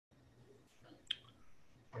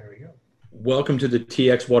Welcome to the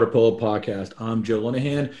TX Water Polo Podcast. I'm Joe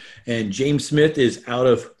Linehan, and James Smith is out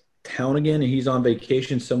of town again, and he's on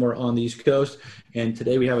vacation somewhere on the East Coast. And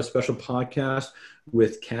today we have a special podcast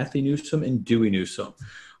with Kathy Newsom and Dewey Newsom.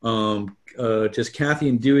 Just Kathy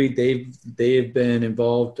and Dewey, they've been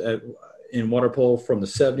involved in water polo from the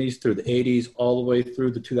 70s through the 80s, all the way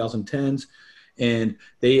through the 2010s, and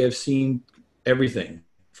they have seen everything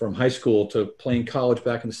from high school to playing college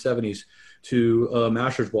back in the 70s to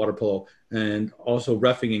Masters water polo, and also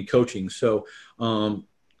reffing and coaching. So,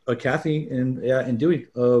 Kathy and Dewey,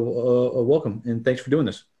 welcome and thanks for doing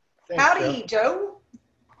this. Thanks, Howdy, Joe.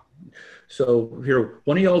 So here,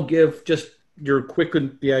 why don't y'all give just your quick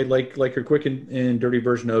and your quick and dirty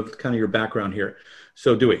version of kind of your background here.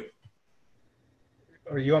 So Dewey.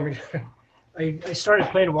 Or you want me to, I started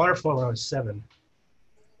playing water polo when I was 7.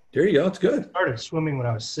 There you go. It's good. I started swimming when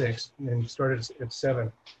I was 6 and then started at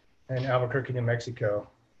 7 in Albuquerque, New Mexico.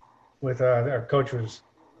 With our coach was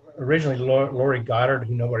originally Lori Goddard,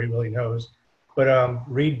 who nobody really knows, but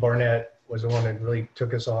Reed Barnett was the one that really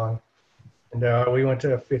took us on. And we went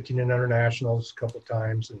to 15 and under nationals a couple of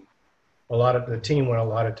times, and the team went a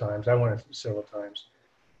lot of times. I went several times,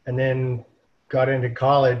 and then got into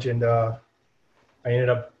college, and I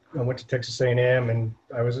went to Texas A&M, and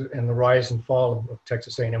I was in the rise and fall of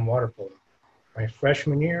Texas A&M water polo. My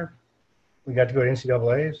freshman year, we got to go to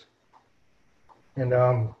NCAA's. And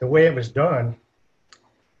the way it was done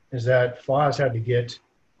is that FOS had to get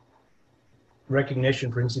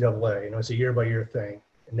recognition for NCAA. It's a year-by-year thing.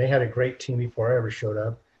 And they had a great team before I ever showed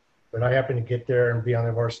up. But I happened to get there and be on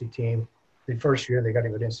the varsity team. The first year, they got to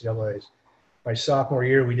go to NCAA's. My sophomore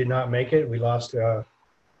year, we did not make it. We lost to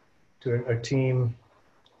a team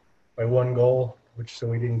by 1 goal, so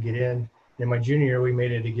we didn't get in. And my junior year, we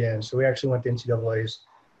made it again. So we actually went to NCAA's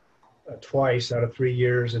twice out of 3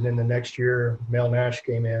 years, and then the next year Mel Nash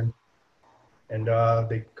came in, and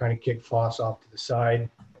they kind of kicked FOS off to the side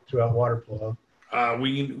throughout water polo.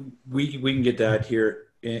 We can get that here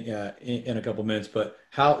in a couple minutes, but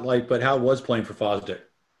how was playing for FOSDIC?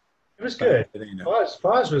 It was good.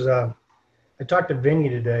 FOS was I talked to Vinny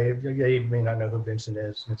today. You may not know who Vincent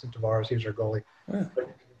is. Vincent Tavares, he was our goalie. Yeah.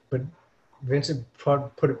 But Vincent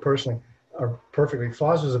put it perfectly.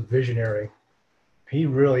 FOS was a visionary. He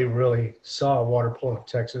really, really saw water polo in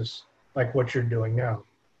Texas like what you're doing now.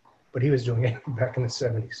 But he was doing it back in the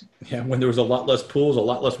 70s. Yeah, when there was a lot less pools, a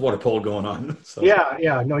lot less water polo going on. So.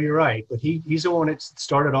 Yeah, no, you're right. But he's the one that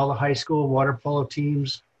started all the high school water polo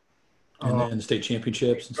teams. And then the state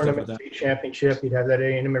championships and stuff like that. State championship, he'd have that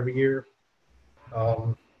A&M every year.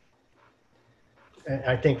 And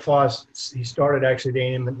I think FOS, he started actually at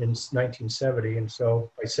A&M in 1970. And so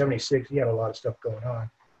by 76, he had a lot of stuff going on.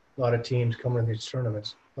 A lot of teams coming to these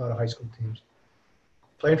tournaments, a lot of high school teams.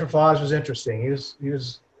 Playing for FOS was interesting. He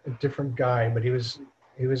was a different guy, but he was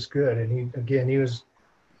good. And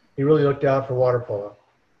he really looked out for water polo.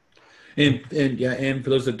 And for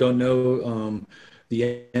those that don't know,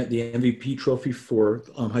 the MVP trophy for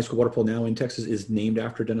high school water polo now in Texas is named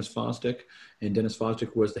after Dennis Fosdick, and Dennis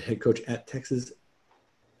Fosdick was the head coach at Texas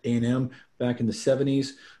A&M back in the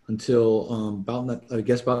 70s until about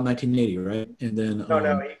 1980, right? And then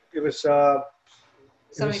it was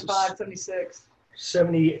 75, 76.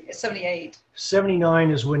 78.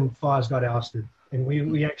 79 is when FOS got ousted, and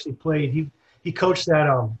we actually played. He coached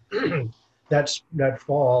that that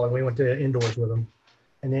fall, and we went to indoors with him,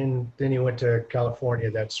 and then he went to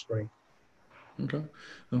California that spring.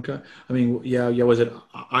 Okay. I mean, yeah. Was it?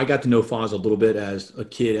 I got to know FOS a little bit as a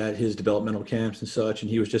kid at his developmental camps and such,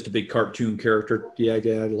 and he was just a big cartoon character.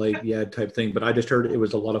 Type thing. But I just heard it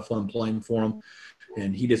was a lot of fun playing for him,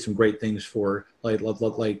 and he did some great things for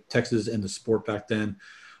like Texas and the sport back then.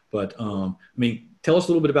 But I mean, tell us a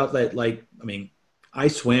little bit about that. I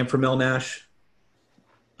swam for Mel Nash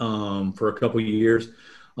for a couple of years.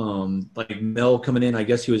 Mel coming in, I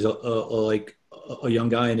guess he was a young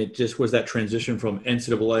guy, and it just was that transition from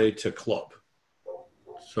NCAA to club.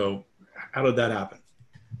 So how did that happen?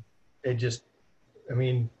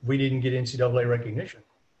 We didn't get NCAA recognition.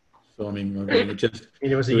 So,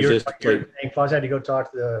 it was a year thing. FOS had to go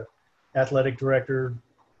talk to the athletic director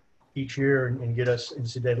each year and get us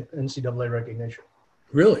NCAA recognition.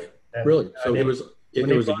 Really? So it was a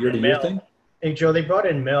year-to-year thing? Hey, Joe, they brought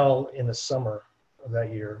in Mel in the summer of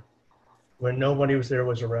that year when nobody was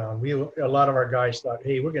around. A lot of our guys thought,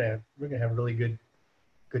 hey, we're gonna have a really good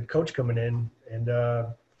coach coming in, and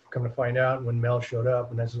come to find out when Mel showed up,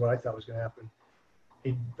 and this is what I thought was going to happen.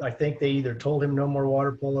 I think they either told him no more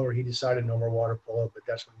water polo or he decided no more water polo, but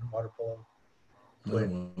that's when water polo.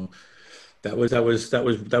 That was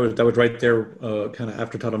right there. Kind of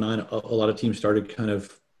after Title IX, a lot of teams started kind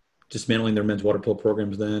of dismantling their men's water polo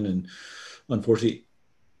programs then, and unfortunately,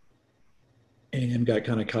 A&M got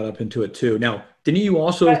kind of caught up into it too. Now, didn't you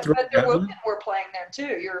also? But their women were playing there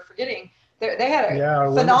too. You're forgetting they had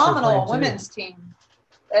a phenomenal women's team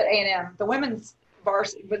at A&M. The women's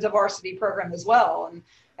varsity was a varsity program as well,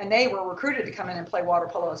 and they were recruited to come in and play water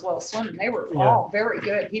polo as well as swimming. They were all very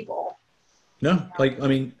good people. No, like I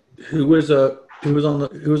mean, who was on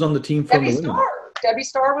the team from the women? Debbie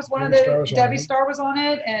Starr was one of the. Debbie Starr was on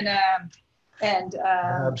it, and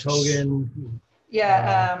Babs Hogan.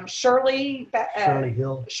 Yeah, Shirley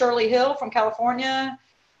Hill. Shirley Hill from California.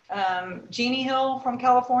 Jeannie Hill from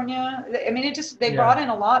California. I mean, they brought in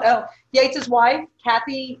a lot. Oh, Yates' wife,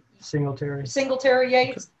 Kathy Singletary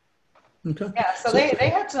Yates. Okay. Yeah, so they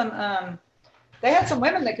had some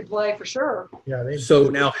women that could play for sure. Yeah. So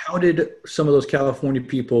now, how did some of those California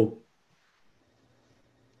people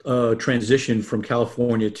transition from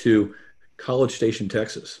California to College Station,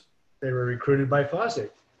 Texas? They were recruited by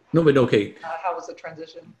Fawcett. No, but okay. How was the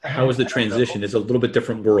transition? How was the transition? It's a little bit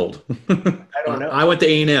different world. I don't know. I went to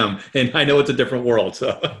A&M, and I know it's a different world.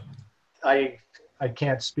 So I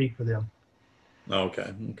can't speak for them.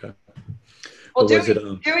 Okay. Well,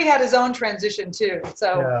 Dewey had his own transition too.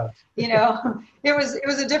 So, it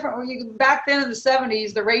was a different, back then in the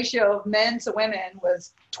 70s, the ratio of men to women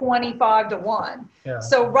was 25-1. Yeah.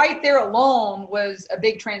 So right there alone was a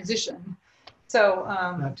big transition. So,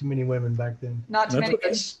 not too many women back then. Not too many.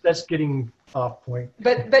 That's getting off point.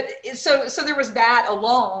 But so there was that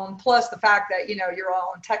alone, plus the fact that, you're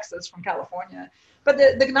all in Texas from California. But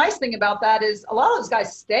the nice thing about that is a lot of those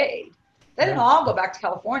guys stayed. They didn't all go back to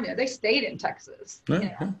California. They stayed in Texas.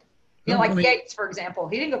 Like Yates, for example.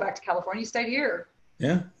 He didn't go back to California. He stayed here.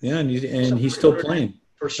 Yeah, and he's still playing.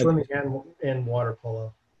 For swimming and water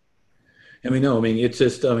polo. It's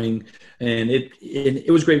just, and it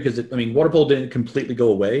was great because, water polo didn't completely go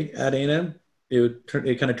away at A&M. It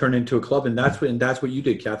kind of turned into a club, and that's what you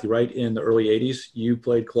did, Kathy, right? In the early 80s, you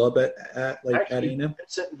played club at A&M?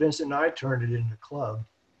 Vincent and I turned it into a club.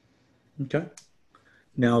 Okay.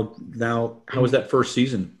 Now, how was that first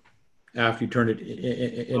season after you turned it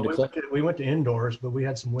into club? We went to indoors, but we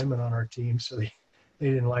had some women on our team, so they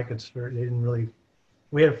didn't like us. They didn't really.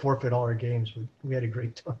 We had to forfeit all our games, but we had a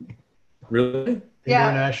great time. Really?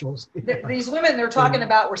 Yeah. Nationals. These women they're talking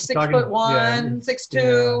about were 6'1",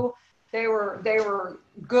 6'2". They were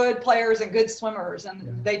good players and good swimmers,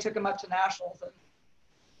 and they took them up to nationals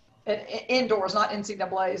and indoors, not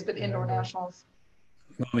NCAA's, but indoor nationals.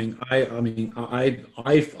 I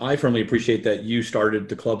firmly appreciate that you started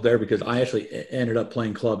the club there, because I actually ended up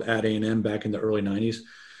playing club at A&M back in the early 90s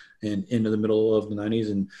and into the middle of the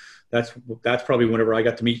 90s. And that's probably whenever I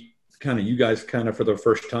got to meet kind of you guys kind of for the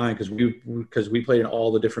first time, because we played in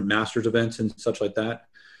all the different Masters events and such like that.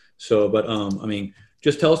 So, but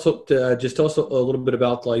just tell us a little bit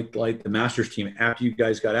about like the Masters team after you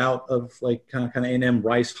guys got out of like kind of A&M,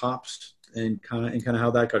 Rice, Hops, and kind of how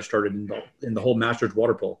that got started in the whole Masters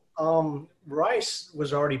water polo. Rice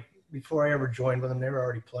was already, before I ever joined with them, they were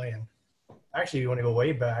already playing. Actually, you want to go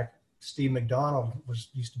way back, Steve McDonald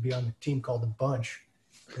used to be on the team called the Bunch.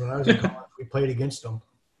 When I was in college, we played against them.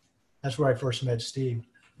 That's where I first met Steve.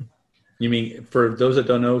 You mean, for those that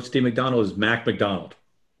don't know, Steve McDonald is Mac McDonald?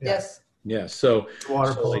 Yes. Yeah. So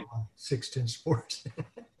water polo, 610 Sports.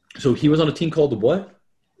 So he was on a team called the what?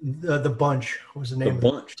 The Bunch was the name of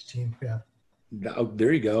the team. Yeah.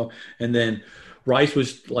 There you go. And then Rice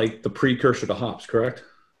was like the precursor to Hops, correct?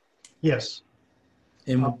 Yes.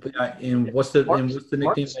 And what's the nickname?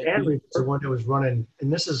 Mark Stanley was the one that was running,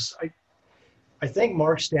 and this is I think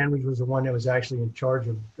Mark Stanley was the one that was actually in charge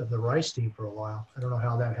of the Rice team for a while. I don't know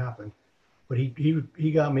how that happened, but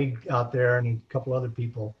he got me out there and a couple other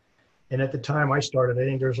people. And at the time I started, I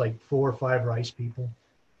think there's like 4 or 5 Rice people,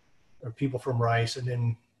 or people from Rice,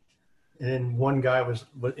 and then one guy was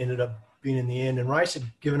what ended up being in the end. And Rice had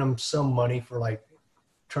given him some money for like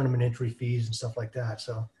tournament entry fees and stuff like that.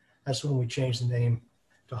 So that's when we changed the name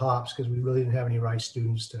to Hops, because we really didn't have any Rice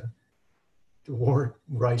students to warrant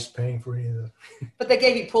Rice paying for any of the. But they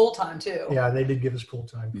gave you pool time too. Yeah, they did give us pool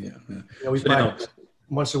time. Yeah. We played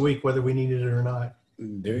once a week, whether we needed it or not.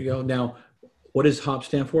 There you go. Now, what does Hops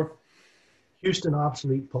stand for? Houston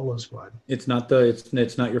Obsolete Polo Squad. It's not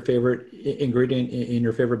your favorite ingredient in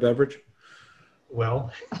your favorite beverage?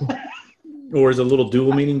 Well. Or is a little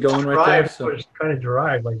dual meaning going right there? So. It was kind of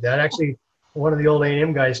derived like that. Actually, one of the old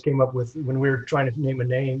A&M guys came up with, when we were trying to name a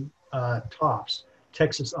name, TOPS,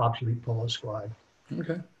 Texas Obsolete Polo Squad.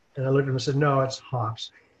 Okay. And I looked at him and said, no, it's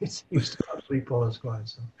Hops. It's Houston Obsolete Polo Squad.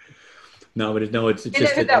 So. No, but it's You know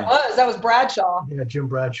just who that was? That was Bradshaw. Yeah, Jim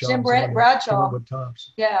Bradshaw. Jim was the one that Bradshaw. came up with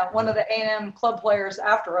tops. Yeah, one of the A&M club players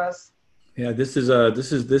after us. Yeah, this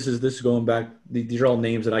is going back. These are all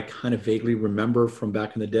names that I kind of vaguely remember from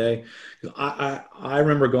back in the day. I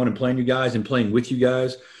remember going and playing you guys and playing with you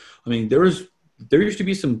guys. I mean, there used to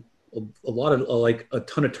be a lot of like a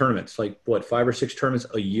ton of tournaments, like what 5 or 6 tournaments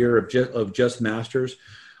a year of just Masters,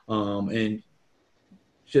 and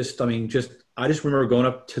I just remember going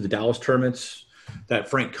up to the Dallas tournaments that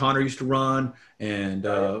Frank Connor used to run, and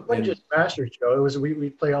It wasn't just Masters, Joe. It was we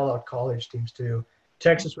play all our college teams too.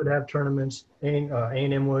 Texas would have tournaments.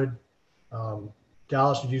 A&M would.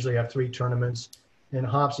 Dallas would usually have 3 tournaments, and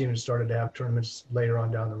Hops even started to have tournaments later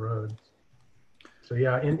on down the road. So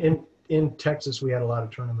yeah, in Texas we had a lot of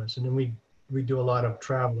tournaments, and then we do a lot of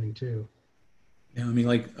traveling too. Yeah, I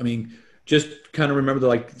mean, just kind of remember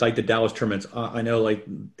the Dallas tournaments. I know like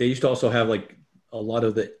they used to also have like a lot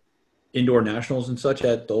of the indoor nationals and such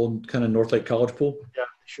at the old kind of North Lake College pool. Yeah,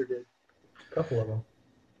 sure did. A couple of them.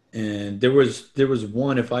 And there was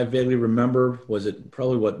one, if I vaguely remember, was it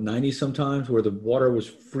probably 90 sometimes, where the water was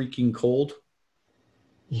freaking cold?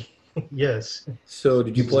 Yes. So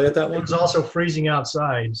did you play at that It one? was also freezing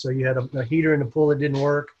outside, so you had a heater in the pool that didn't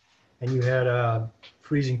work, and you had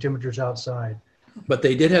freezing temperatures outside. But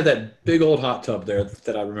they did have that big old hot tub there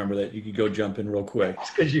that I remember that you could go jump in real quick.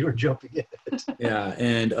 It's because you were jumping in it. Yeah,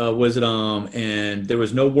 and and there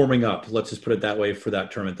was no warming up. Let's just put it that way for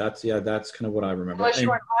that tournament. That's kind of what I remember. Unless you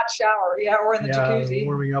were in a hot shower, or in the jacuzzi.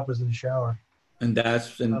 Warming up was in the shower. And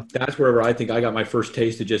that's where I think I got my first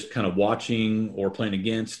taste of just kind of watching or playing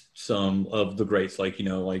against some of the greats, like the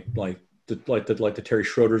Terry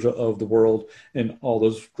Schroeders of the world and all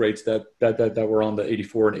those greats that were on the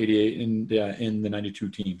 84 and 88 in the 92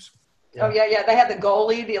 teams. Yeah. Oh yeah. They had the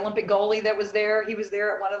goalie, the Olympic goalie that was there. He was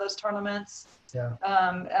there at one of those tournaments. Yeah.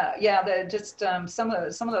 Some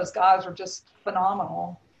of those guys were just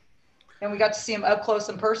phenomenal, and we got to see them up close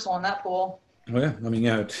and personal in that pool. Oh yeah, I mean,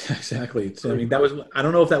 yeah, exactly. I mean, I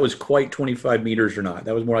don't know if that was quite 25 meters or not.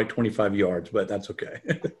 That was more like 25 yards, but that's okay.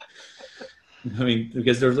 I mean,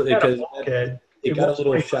 because it got a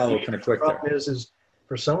little shallow kind of quick there. The problem is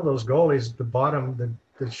for some of those goalies, the bottom,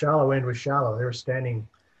 the shallow end was shallow. They were standing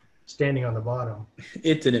on the bottom.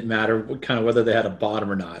 It didn't matter whether they had a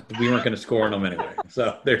bottom or not. We weren't going to score on them anyway.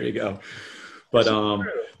 So there you go. But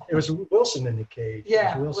it was Wilson in the cage.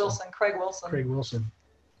 Yeah, Craig Wilson.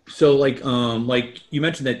 So like you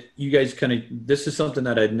mentioned that you guys this is something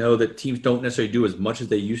that I know that teams don't necessarily do as much as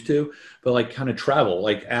they used to, but like kind of travel,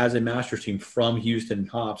 like as a Masters team from Houston,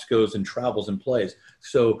 Hops goes and travels and plays.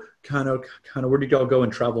 So kind of where did y'all go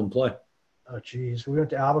and travel and play? Oh geez, we went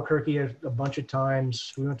to Albuquerque a bunch of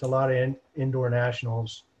times. We went to a lot of indoor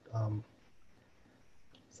nationals.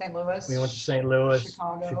 St. Louis. We went to St. Louis,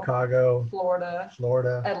 Chicago, Florida,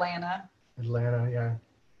 Atlanta, yeah.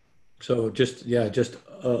 So just a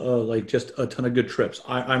ton of good trips.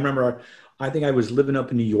 I remember, I think I was living up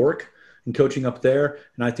in New York and coaching up there,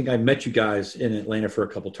 and I think I met you guys in Atlanta for a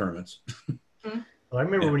couple tournaments. Well, I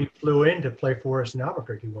remember when you flew in to play for us in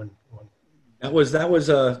Albuquerque one. That was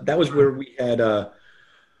where we had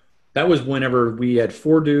that was whenever we had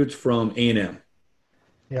 4 dudes from A&M.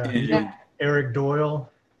 Yeah. Eric Doyle,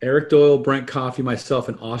 Brent Coffey, myself,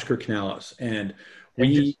 and Oscar Canales, and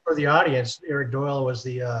just for the audience, Eric Doyle was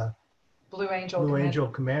the Blue Angel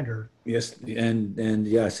commander. Yes, and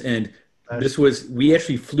yes, and we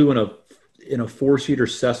actually flew in a 4-seater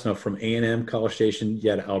Cessna from A&M College Station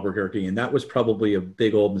to Albuquerque, and that was probably a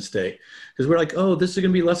big old mistake because we're like, oh, this is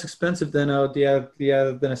going to be less expensive than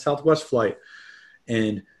a Southwest flight,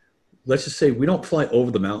 and let's just say we don't fly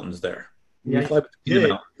over the mountains there. We fly between the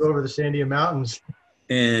mountains. Go over the Sandia Mountains,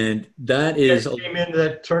 and that is came into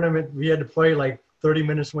that tournament. We had to play like 30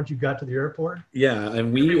 minutes once you got to the airport. Yeah,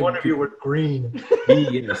 and every one of you were green.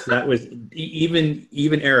 Yes, that was even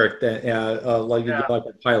Eric, that like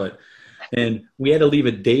a pilot. And we had to leave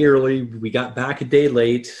a day early. We got back a day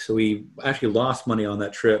late, so we actually lost money on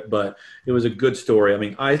that trip. But it was a good story. I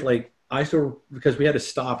mean, I still, because we had to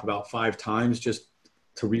stop about 5 times just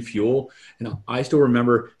to refuel, and I still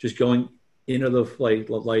remember just going into the flight,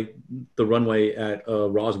 like the runway at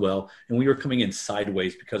Roswell, and we were coming in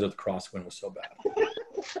sideways because of the crosswind was so bad.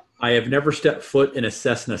 I have never stepped foot in a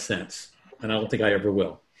Cessna since, and I don't think I ever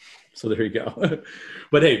will. So there you go.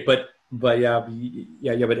 But hey, but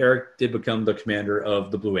Eric did become the commander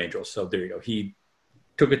of the Blue Angels. So there you go. He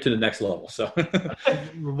took it to the next level. So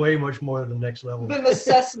way much more than the next level. Than the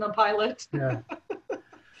Cessna pilot. Yeah.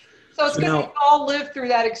 So it's good that you all lived through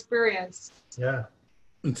that experience. Yeah.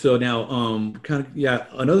 And so now,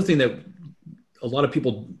 another thing that a lot of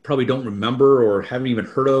people probably don't remember or haven't even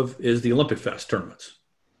heard of is the Olympic Fest tournaments.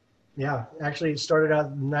 Yeah, actually, it started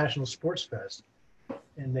out National Sports Fest,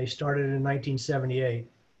 and they started in 1978.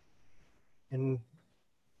 And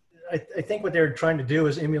I think what they were trying to do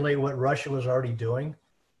is emulate what Russia was already doing.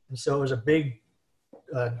 And so it was a big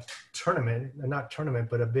tournament, not tournament,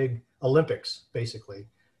 but a big Olympics, basically.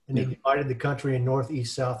 And they divided the country in North,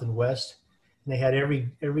 East, South, and West. And they had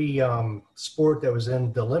every sport that was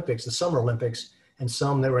in the Olympics, the Summer Olympics, and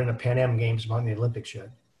some that were in the Pan Am Games on the Olympics yet.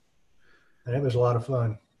 And it was a lot of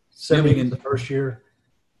fun. 70 was the first year,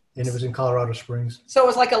 and it was in Colorado Springs. So it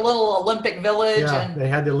was like a little Olympic village. Yeah, and they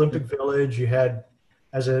had the Olympic Village. You had,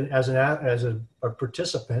 as a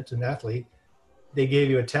participant, an athlete, they gave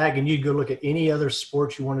you a tag, and you'd go look at any other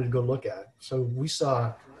sports you wanted to go look at. So we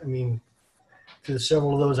saw, I mean, to the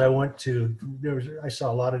several of those I went to, I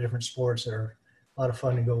saw a lot of different sports that are a lot of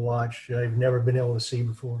fun to go watch. I've never been able to see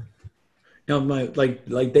before. Now, like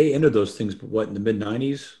they ended those things, what, in the mid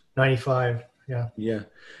 90s? 95. Yeah. Yeah.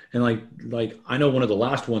 And like I know one of the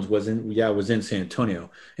last ones was in San Antonio.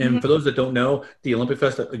 And for those that don't know, the Olympic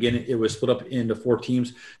Fest, again, it was split up into 4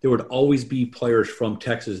 teams. There would always be players from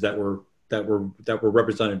Texas that were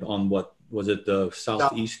represented on, what was it, the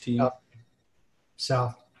Southeast team?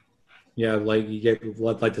 South. Yeah, like you get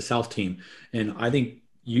like the South team. And I think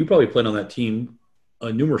you probably played on that team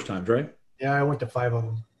numerous times, right? Yeah, I went to 5 of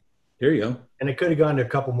them. There you go. And it could have gone to a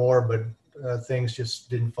couple more, but things just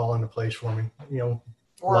didn't fall into place for me.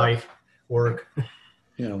 Life, work.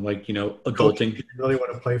 Like, adulting. You really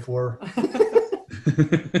want to play for.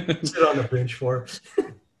 Sit on the bench for.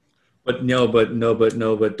 But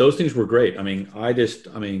those things were great. I mean, I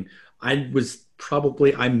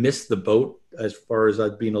missed the boat as far as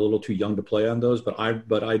being a little too young to play on those, but I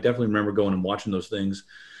definitely remember going and watching those things.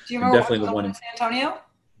 Do you remember definitely the one in San Antonio?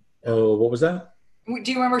 Oh, what was that?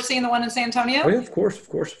 Do you remember seeing the one in San Antonio? Oh yeah, of course.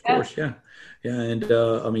 Yeah. And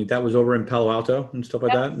I mean, that was over in Palo Alto and stuff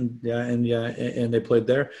like that. And and they played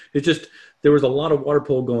there. It's just, there was a lot of water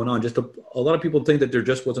polo going on. Just a lot of people think that there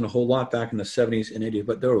just wasn't a whole lot back in the 70s and 80s,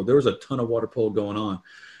 but there was a ton of water polo going on.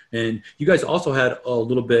 And you guys also had a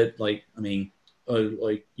little bit,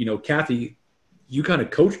 Kathy, you kind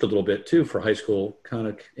of coached a little bit too for high school, kind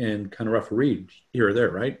of refereed here or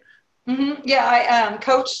there, right? Mm-hmm. Yeah, I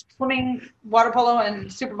coached swimming, water polo,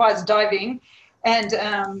 and supervised diving. And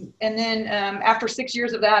then after 6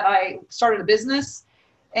 years of that, I started a business.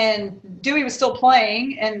 And Dewey was still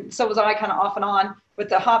playing, and so was I, kind of off and on with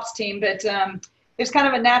the Hops team. But it was kind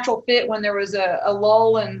of a natural fit when there was a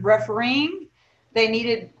lull in refereeing. They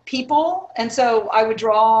needed people, and so I would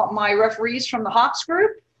draw my referees from the Hops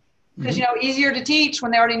group because, easier to teach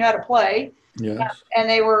when they already know how to play. Yes. And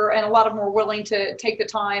a lot of them were willing to take the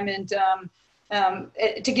time and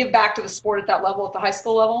to give back to the sport at that level, at the high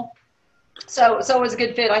school level. So it was a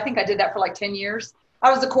good fit. I think I did that for like 10 years. I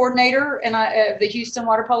was the coordinator of the Houston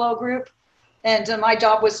Water Polo group. And my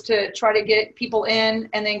job was to try to get people in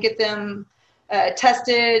and then get them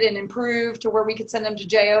tested and improved to where we could send them to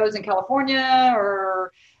JOs in California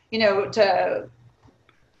or, to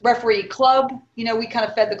referee club. We kind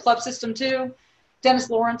of fed the club system too. Dennis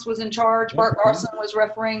Lawrence was in charge. Bart Garson was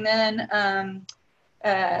refereeing then.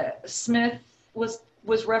 Smith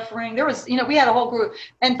was refereeing. There was, we had a whole group.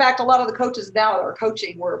 In fact, a lot of the coaches now that are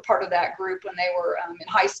coaching were part of that group when they were in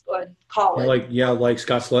high school and college. Like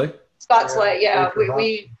Scott Slay? Scott Slay,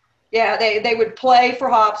 yeah. They would play for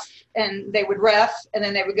Hops and they would ref, and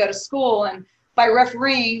then they would go to school. And by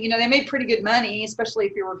refereeing, they made pretty good money, especially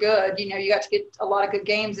if you were good. You got to get a lot of good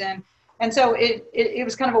games in. And so it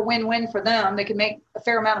was kind of a win-win for them. They could make a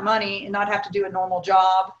fair amount of money and not have to do a normal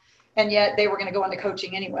job. And yet they were going to go into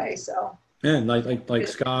coaching anyway, so. And like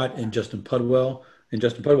Scott and Justin Pudwell. And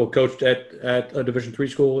Justin Pudwell coached at a Division III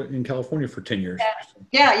school in California for 10 years.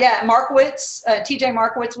 Yeah. Markowitz, TJ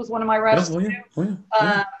Markowitz was one of my refs.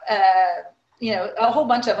 A whole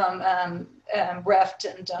bunch of them refed,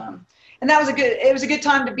 and that was it was a good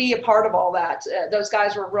time to be a part of all that. Those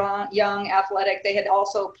guys were young, athletic. They had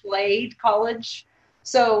also played college,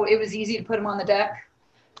 so it was easy to put them on the deck.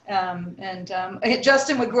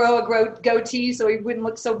 Justin would grow a goatee so he wouldn't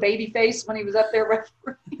look so baby-faced when he was up there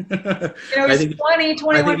refereeing. He's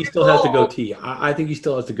 21 I think he still has the goatee. I think he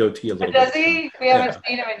still has the goatee a little bit. Does he? We haven't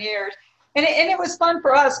seen him in years. And it was fun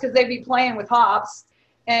for us because they'd be playing with Hops.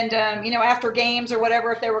 And, after games or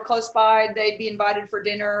whatever, if they were close by, they'd be invited for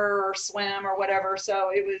dinner or swim or whatever.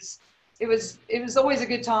 So it was always a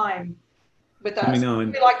good time with us.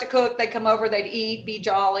 We like to cook. They'd come over, they'd eat, be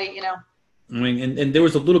jolly, I mean, and there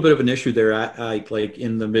was a little bit of an issue there like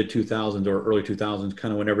in the mid 2000s or early 2000s,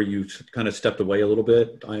 kind of whenever you kind of stepped away a little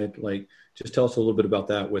bit. Just tell us a little bit about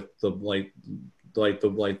that with the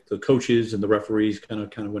the coaches and the referees kind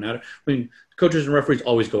of went at it. I mean, coaches and referees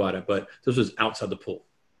always go at it, but this was outside the pool.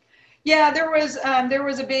 Yeah, there was a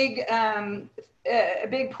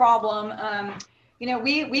big problem.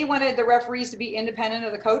 We wanted the referees to be independent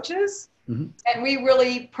of the coaches. Mm-hmm. And we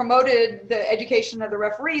really promoted the education of the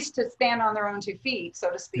referees to stand on their own 2 feet,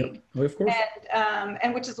 so to speak. Yep. Well, of course.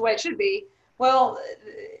 And which is the way it should be. Well,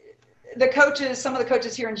 some of the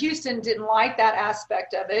coaches here in Houston didn't like that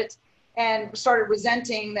aspect of it and started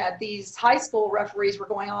resenting that these high school referees were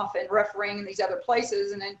going off and refereeing in these other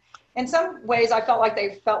places. And in some ways, I felt like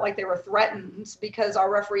they were threatened because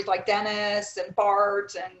our referees like Dennis and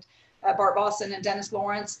Bart and Bart Boston and Dennis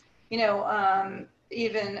Lawrence,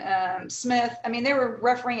 even Smith. I mean, they were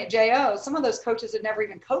refereeing at JOs. Some of those coaches had never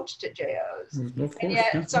even coached at JOs. Of course, and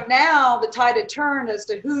yet, so now the tide had turned as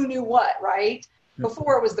to who knew what, right?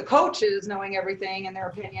 Before it was the coaches knowing everything and their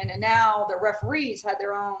opinion, and now the referees had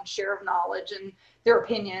their own share of knowledge and their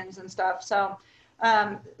opinions and stuff. So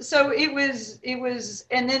it was,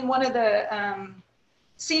 and then one of the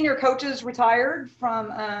senior coaches retired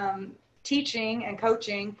from teaching and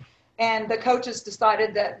coaching. And the coaches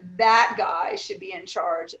decided that guy should be in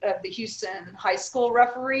charge of the Houston high school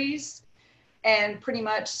referees, and pretty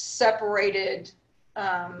much separated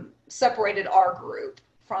our group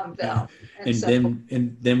from them.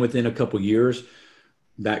 And then within a couple of years,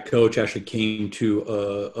 that coach actually came to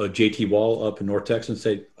a JT Wall up in North Texas and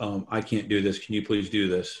said, "I can't do this. Can you please do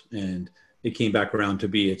this?" And it came back around to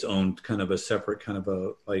be its own kind of a separate kind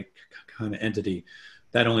of entity.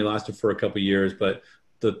 That only lasted for a couple of years, but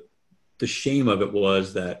the shame of it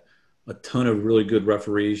was that a ton of really good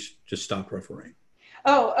referees just stopped refereeing.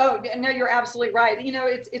 Oh, no, you're absolutely right.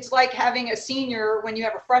 It's like having a senior when you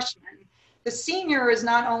have a freshman. The senior is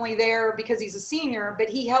not only there because he's a senior, but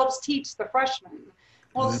he helps teach the freshman.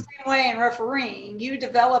 Well, the same way in refereeing, you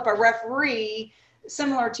develop a referee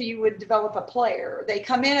similar to you would develop a player. They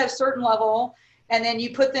come in at a certain level, and then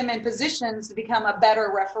you put them in positions to become a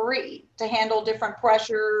better referee, to handle different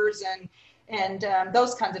pressures and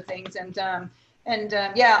those kinds of things. And all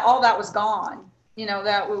that was gone.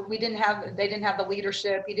 That they didn't have the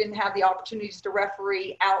leadership. You didn't have the opportunities to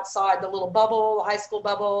referee outside the little bubble, the high school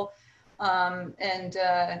bubble.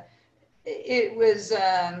 It was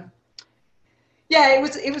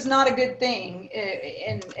not a good thing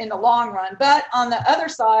in the long run. But on the other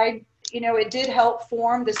side, it did help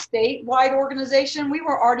form the statewide organization. We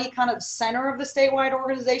were already kind of center of the statewide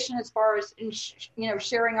organization as far as,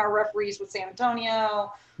 sharing our referees with San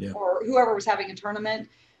Antonio or whoever was having a tournament.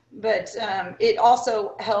 But it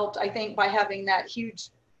also helped, I think, by having that huge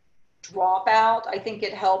dropout. I think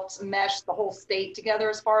it helped mesh the whole state together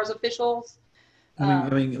as far as officials. I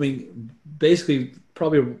mean, basically,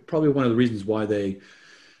 probably one of the reasons why they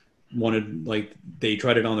wanted, they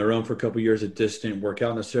tried it on their own for a couple of years. It just didn't work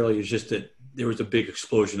out necessarily. It's just that there was a big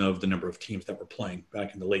explosion of the number of teams that were playing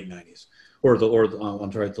back in the late 90s or the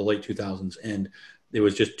late 2000s. And it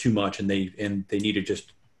was just too much. And they needed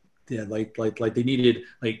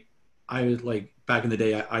I was back in the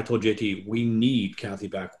day, I told JT, we need Kathy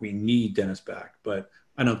back. We need Dennis back. But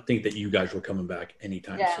I don't think that you guys were coming back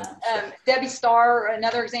anytime soon. So. Debbie Starr,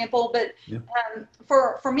 another example. But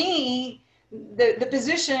for me, the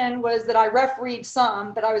position was that I refereed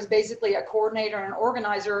some, but I was basically a coordinator and an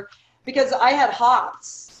organizer because I had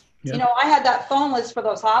hops. Yeah. I had that phone list for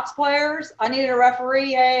those hops players. I needed a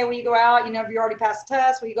referee. Hey, will you go out? If you already passed the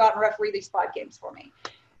test, will you go out and referee these 5 games for me?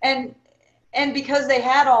 And because they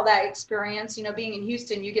had all that experience, being in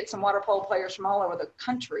Houston, you get some water polo players from all over the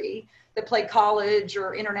country that play college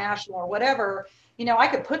or international or whatever. I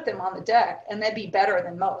could put them on the deck and they'd be better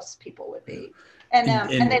than most people would be. And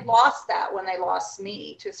they lost that when they lost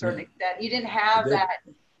me to a certain extent. You didn't have that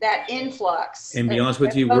influx. And be honest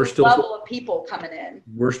with you, we're still level of people coming in.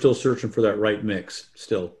 We're still searching for that right mix.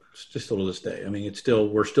 Still to this day. I mean,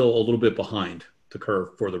 we're still a little bit behind the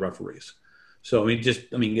curve for the referees. So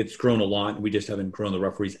it's grown a lot. We just haven't grown the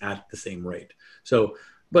referees at the same rate. So,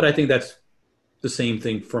 but I think that's the same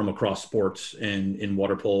thing from across sports and in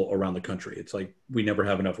water polo around the country. It's like we never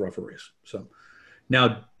have enough referees. So.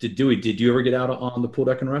 Now, did you ever get out on the pool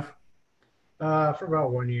deck and ref? For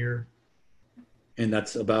about 1 year. And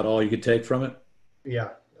that's about all you could take from it?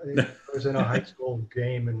 Yeah. I was in a high school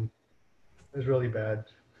game, and it was really bad.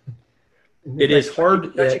 It is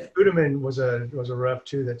hard. Dutchie Kudeman was a ref,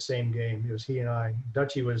 too, that same game. It was he and I.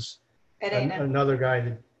 Dutchie was another guy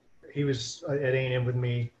that he was at A&M with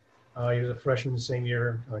me. He was a freshman the same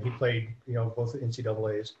year. He played, both the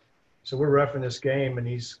NCAAs. So we're reffing this game, and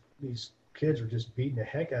these kids were just beating the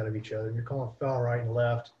heck out of each other. You're calling foul right and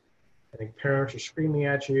left. I think parents are screaming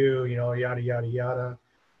at you, yada, yada, yada.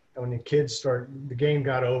 And when the game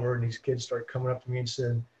got over, and these kids start coming up to me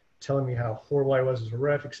and telling me how horrible I was as a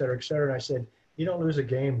ref, et cetera, et cetera. And I said, you don't lose a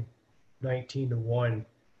game 19-1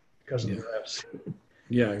 because of the refs.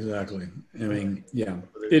 Yeah, exactly. I mean, yeah,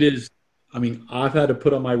 it is. I mean, I've had to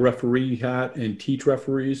put on my referee hat and teach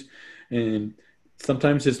referees, and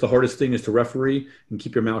sometimes it's the hardest thing is to referee and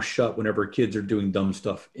keep your mouth shut whenever kids are doing dumb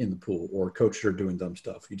stuff in the pool or coaches are doing dumb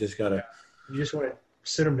stuff. You just gotta. You just want to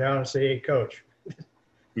sit them down and say, "Hey, coach."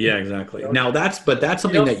 Yeah, exactly. Now that's something that's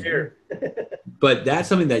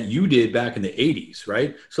something that you did back in the 80s,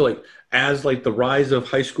 right? So like as like the rise of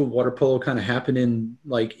high school water polo kind of happened in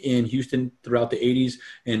Houston throughout the 80s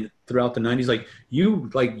and throughout the 90s, you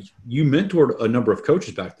mentored a number of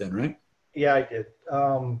coaches back then, right? Yeah, I did.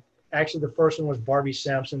 Actually, the first one was Barbie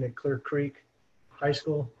Sampson at Clear Creek High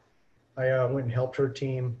School. I went and helped her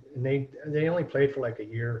team, and they only played for like a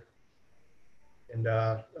year. And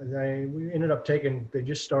we ended up they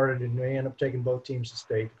just started, and they ended up taking both teams to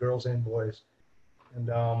state, girls and boys. And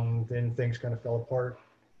then things kind of fell apart.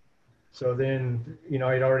 So then,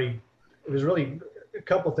 it was really a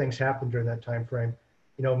couple things happened during that time frame.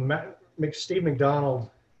 Steve McDonald,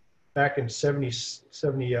 back in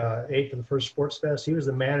 78 for the first Sports Fest, he was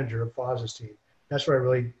the manager of Foz's team. That's where I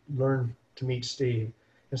really learned to meet Steve.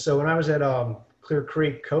 And so when I was at Clear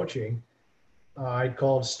Creek coaching, I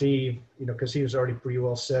called Steve, because he was already pretty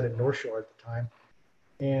well set at North Shore at the time.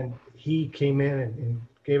 And he came in and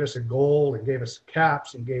gave us a goal and gave us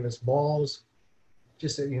caps and gave us balls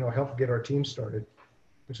just to, help get our team started,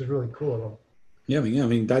 which is really cool of him. Yeah, I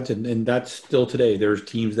mean that's still today. There's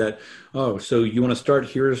teams that, so you want to start?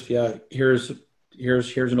 Here's an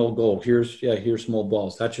old goal. Here's some old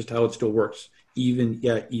balls. That's just how it still works, even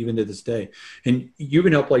to this day. And you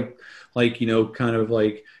can help Tom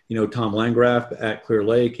Landgraf at Clear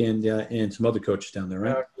Lake and some other coaches down there,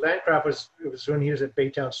 right? Landgraf was when he was at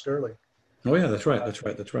Baytown Sterling. Oh yeah, that's right. Yeah,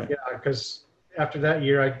 because after that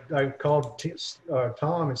year, I called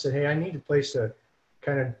Tom and said, hey, I need a place to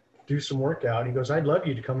kind of do some workout. He goes, I'd love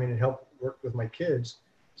you to come in and help work with my kids.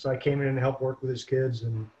 So I came in and helped work with his kids,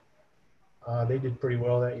 and they did pretty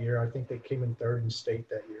well that year. I think they came in third in state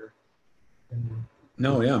that year. And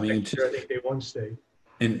I think they won state.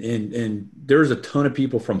 And there's a ton of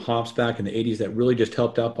people from Hops back in the 80s that really just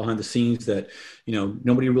helped out behind the scenes that,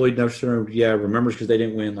 nobody really necessarily remembers because they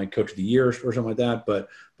didn't win like Coach of the Year or something like that. But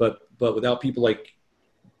without people like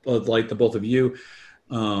the both of you,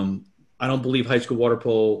 I don't believe high school water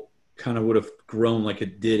polo kind of would have grown like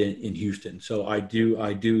it did in Houston. So I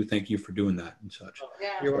do thank you for doing that and such.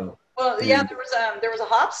 Yeah. There was a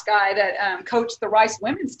Hops guy that coached the Rice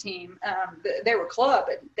women's team. They were club,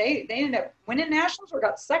 and they ended up winning nationals or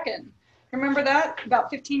got second. Remember that about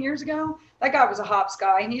 15 years ago? That guy was a Hops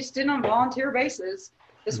guy, and he just did it on volunteer basis.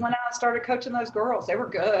 Just went out and started coaching those girls. They were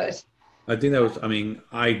good. I think that was. I mean,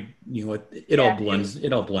 it all blends.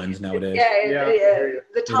 It all blends nowadays.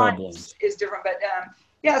 The time is different, but.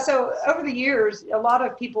 So over the years, a lot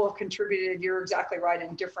of people have contributed, you're exactly right,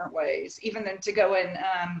 in different ways, even then to go in,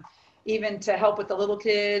 even to help with the little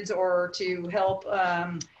kids or to help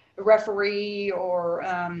referee or,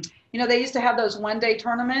 they used to have those one-day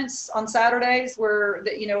tournaments on Saturdays where,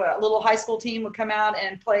 a little high school team would come out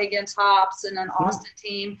and play against Hops and an Austin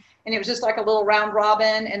team. And it was just like a little round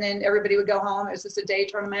robin, and then everybody would go home. It was just a day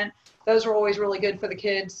tournament. Those were always really good for the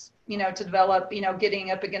kids, to develop,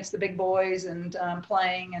 getting up against the big boys and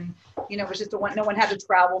playing. And, it was just no one had to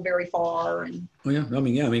travel very far. And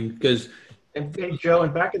because. And hey, Joe,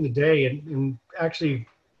 and back in the day, and actually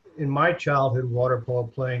in my childhood water polo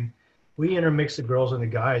playing, we intermixed the girls and the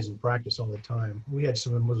guys in practice all the time. We had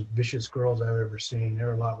some of the most vicious girls I've ever seen. They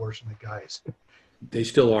were a lot worse than the guys. They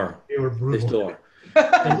still are. They were brutal. They still are.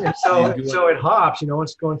 and so at Hops,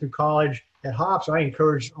 once going through college, at Hops, I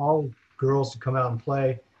encouraged all girls to come out and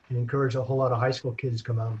play and encourage a whole lot of high school kids to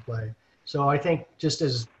come out and play. So I think just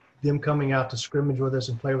as them coming out to scrimmage with us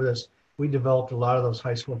and play with us, we developed a lot of those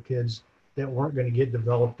high school kids that weren't going to get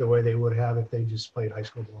developed the way they would have if they just played high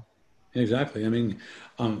school ball. Exactly. I mean,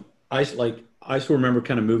 I still remember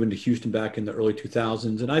kind of moving to Houston back in the early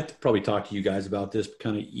 2000s, and I probably talked to you guys about this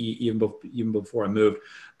kind of even before I moved.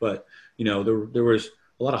 But there was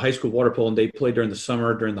a lot of high school water polo, and they played during the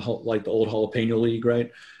summer during the old Jalapeno League,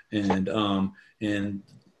 right? And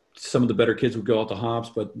some of the better kids would go out to Hops,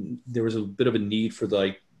 but there was a bit of a need for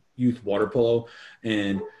youth water polo,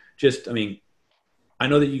 and I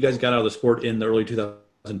know that you guys got out of the sport in the early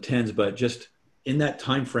 2010s, but just in that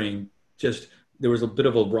time frame, there was a bit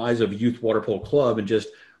of a rise of youth water polo club, and just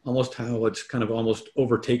almost how it's kind of almost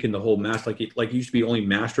overtaken the whole like it used to be only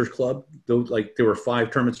Masters Club. Though, like there were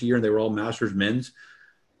 5 tournaments a year and they were all Masters men's.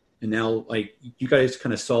 And now, like, you guys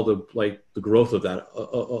kind of saw the growth of that,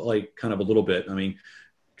 like kind of a little bit. I mean,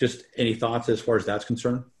 just any thoughts as far as that's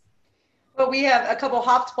concerned? Well, we have a couple of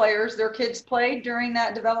Hops players. Their kids played during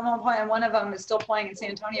that developmental plan, and one of them is still playing in San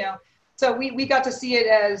Antonio. So we got to see it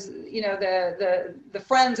as, the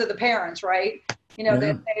friends of the parents, right?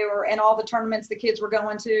 That they were in all the tournaments the kids were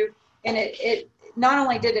going to. And it not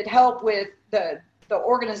only did it help with the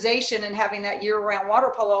organization and having that year-round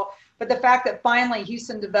water polo, but the fact that finally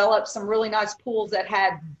Houston developed some really nice pools that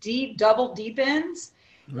had double deep ends.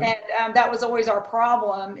 Right. And that was always our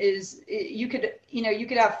problem is you could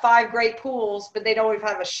have 5 great pools, but they'd always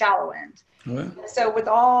have a shallow end. Right. So with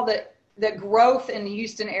all the growth in the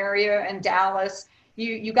Houston area and Dallas,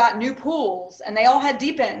 you got new pools and they all had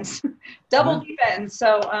deep ends, double deep ends.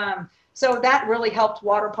 So that really helped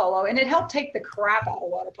water polo, and it helped take the crap out of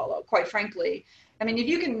water polo, quite frankly. I mean, if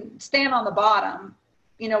you can stand on the bottom,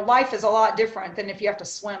 life is a lot different than if you have to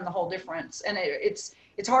swim the whole difference. And it's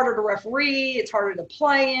harder to referee. It's harder to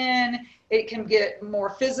play in. It can get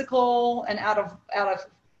more physical and out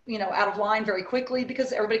of line very quickly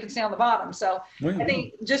because everybody can stay on the bottom. So I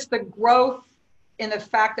think just the growth in the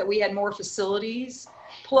fact that we had more facilities,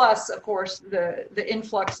 plus of course the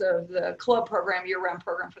influx of the club program, year-round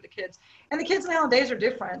program for the kids. And the kids nowadays are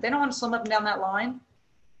different. They don't want to swim up and down that line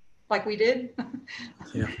like we did.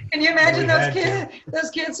 Yeah. Can you imagine those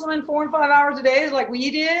kids swimming 4 and 5 hours a day like we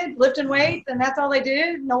did, lifting weights, and that's all they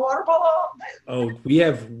did? No water polo? Oh, we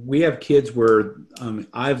have kids where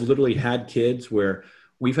I've literally had kids where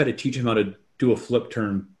we've had to teach them how to do a flip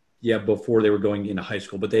turn before they were going into high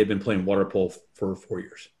school, but they had been playing water polo for 4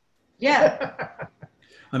 years. Yeah.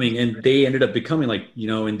 I mean, and they ended up becoming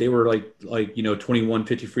and they were like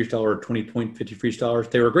 2150 freestyle or 20.50 freestylers.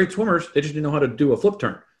 They were great swimmers. They just didn't know how to do a flip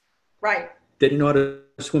turn. Right. They didn't know how to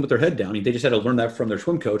swim with their head down. I mean, they just had to learn that from their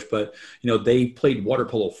swim coach, but they played water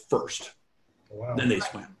polo first. Wow. Then they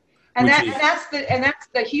swam. And that's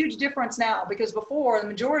the huge difference now, because before the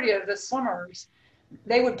majority of the swimmers,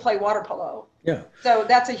 they would play water polo. Yeah. So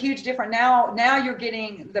that's a huge difference. Now you're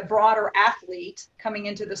getting the broader athlete coming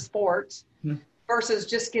into the sport versus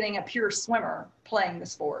just getting a pure swimmer playing the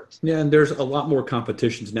sport. Yeah, and there's a lot more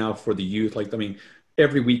competitions now for the youth.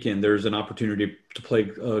 Every weekend there's an opportunity to play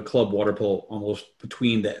club water polo almost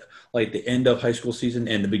between the end of high school season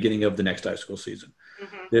and the beginning of the next high school season.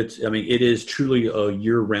 Mm-hmm. It is truly a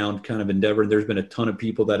year-round kind of endeavor. And there's been a ton of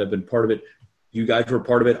people that have been part of it. You guys were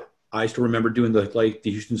part of it. I still remember doing the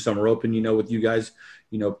Houston Summer Open, with you guys,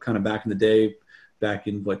 kind of back in the day, back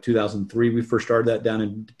in 2003, we first started that down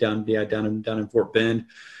in Fort Bend.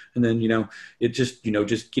 And then, it just,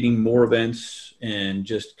 just getting more events and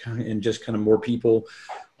just kind of more people.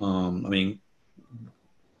 More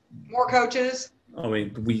coaches.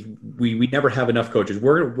 We never have enough coaches.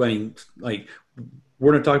 We're going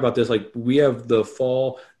to talk about this. We have the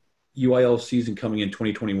fall UIL season coming in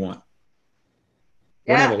 2021.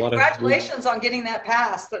 Yeah, congratulations on getting that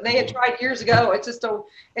passed. They had tried years ago.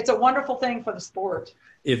 It's a wonderful thing for the sport.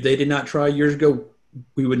 If they did not try years ago,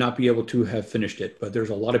 we would not be able to have finished it. But there's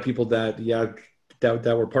a lot of people that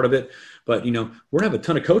were part of it. But, we're going to have a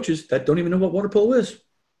ton of coaches that don't even know what water polo is,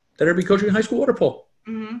 that are be coaching high school water polo.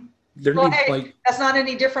 Mm-hmm. That's not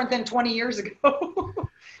any different than 20 years ago.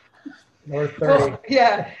 Or 30. Well,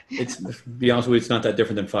 yeah. It's, to be honest with you, it's not that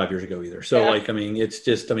different than 5 years ago either. So it's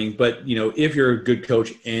just, but if you're a good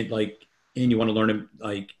coach and you want to learn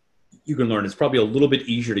it, you can learn. It's probably a little bit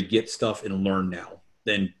easier to get stuff and learn now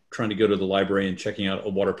than trying to go to the library and checking out a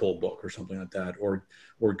water polo book or something like that, or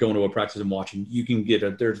going to a practice and watching. You can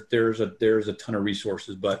get there's a ton of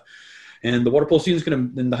resources, and the water polo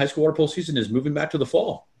season the high school water polo season is moving back to the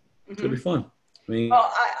fall. It's going to be fun.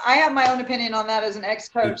 Well, I have my own opinion on that as an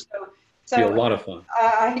ex-coach. So be a lot of fun.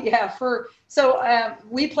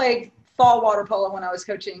 We played fall water polo when I was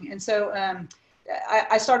coaching, and so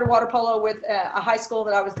I started water polo with a high school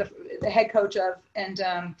that I was the head coach of,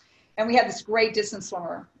 and we had this great distance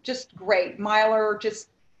swimmer, just great miler, just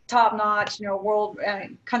top notch, world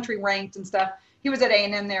country ranked and stuff. He was at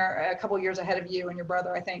A&M there a couple of years ahead of you and your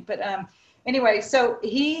brother, I think. But anyway, so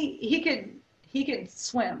he could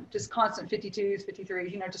swim, just constant 52s,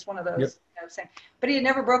 53s, just one of those. Yep. But he had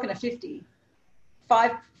never broken a 50.0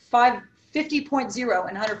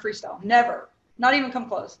 in 100 freestyle. Never. Not even come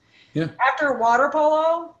close. Yeah. After water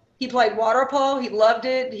polo, he played water polo. He loved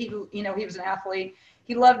it. He was an athlete.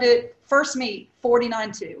 He loved it. First meet,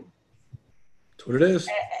 49.2. That's what it is.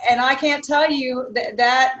 And I can't tell you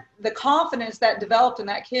that the confidence that developed in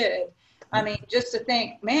that kid I mean, just to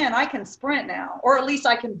think, man, I can sprint now, or at least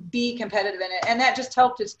I can be competitive in it. And that just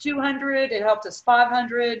helped us 200. It helped us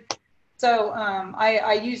 500. So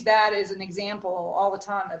I use that as an example all the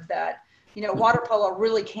time of that. You know, water polo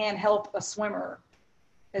really can help a swimmer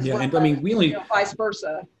as well. And I mean, we only, vice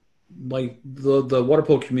versa. Like the water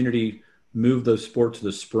polo community moved the sport to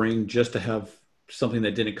the spring just to have something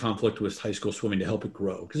that didn't conflict with high school swimming to help it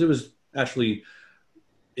grow. Because it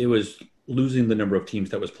was losing the number of teams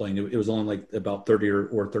that was playing. It was only like about 30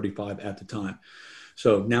 or 35 at the time.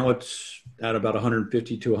 So now it's at about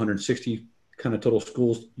 150 to 160 kind of total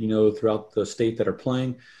schools, you know, throughout the state that are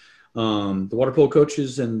playing. The water polo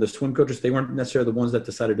coaches and the swim coaches, they weren't necessarily the ones that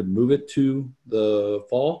decided to move it to the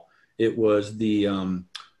fall. It was the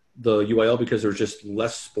UIL, because there's just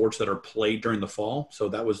less sports that are played during the fall. So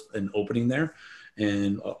that was an opening there.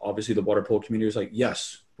 And obviously the water polo community was like,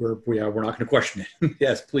 yes, we're not going to question it.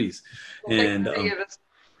 Yes, please. And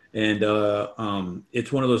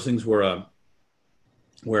it's one of those things where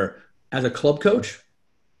as a club coach,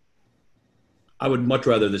 I would much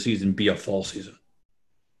rather the season be a fall season.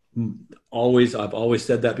 I've always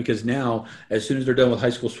said that, because now as soon as they're done with high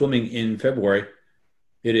school swimming in February,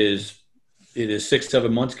 it is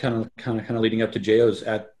 6-7 months kind of leading up to JOs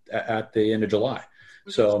at the end of July.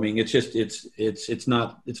 So I mean, it's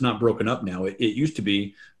not broken up now. It used to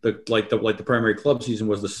be the primary club season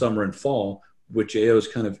was the summer and fall, with JOs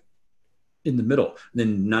kind of in the middle.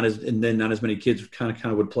 And then not as many kids kind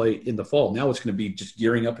of would play in the fall. Now it's going to be just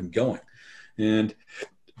gearing up and going, and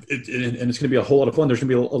it's going to be a whole lot of fun. There's going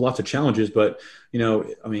to be lots of challenges, but you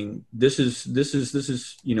know, I mean, this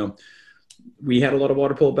is you know. We had a lot of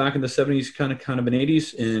water polo back in the 70s, kind of in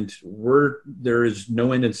 80s, and there is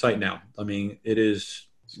no end in sight now. I mean, it is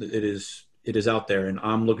out there, and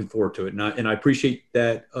I'm looking forward to it. And I appreciate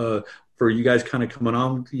that for you guys kind of coming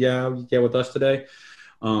on, with us today.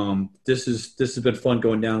 This has been fun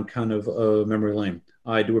going down kind of memory lane.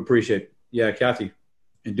 I do appreciate it. Yeah, Kathy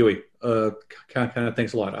and Dewey, kind of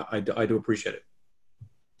thanks a lot. I do appreciate it.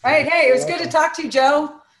 All right, hey, it was good to talk to you,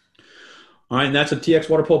 Joe. All right, and that's a TX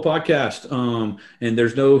Water Polo podcast. And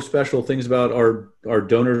there's no special things about our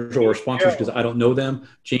donors or sponsors, because I don't know them.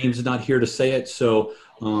 James is not here to say it. So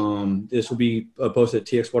this will be posted at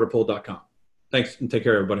txwaterpolo.com. Thanks, and take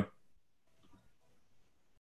care, everybody.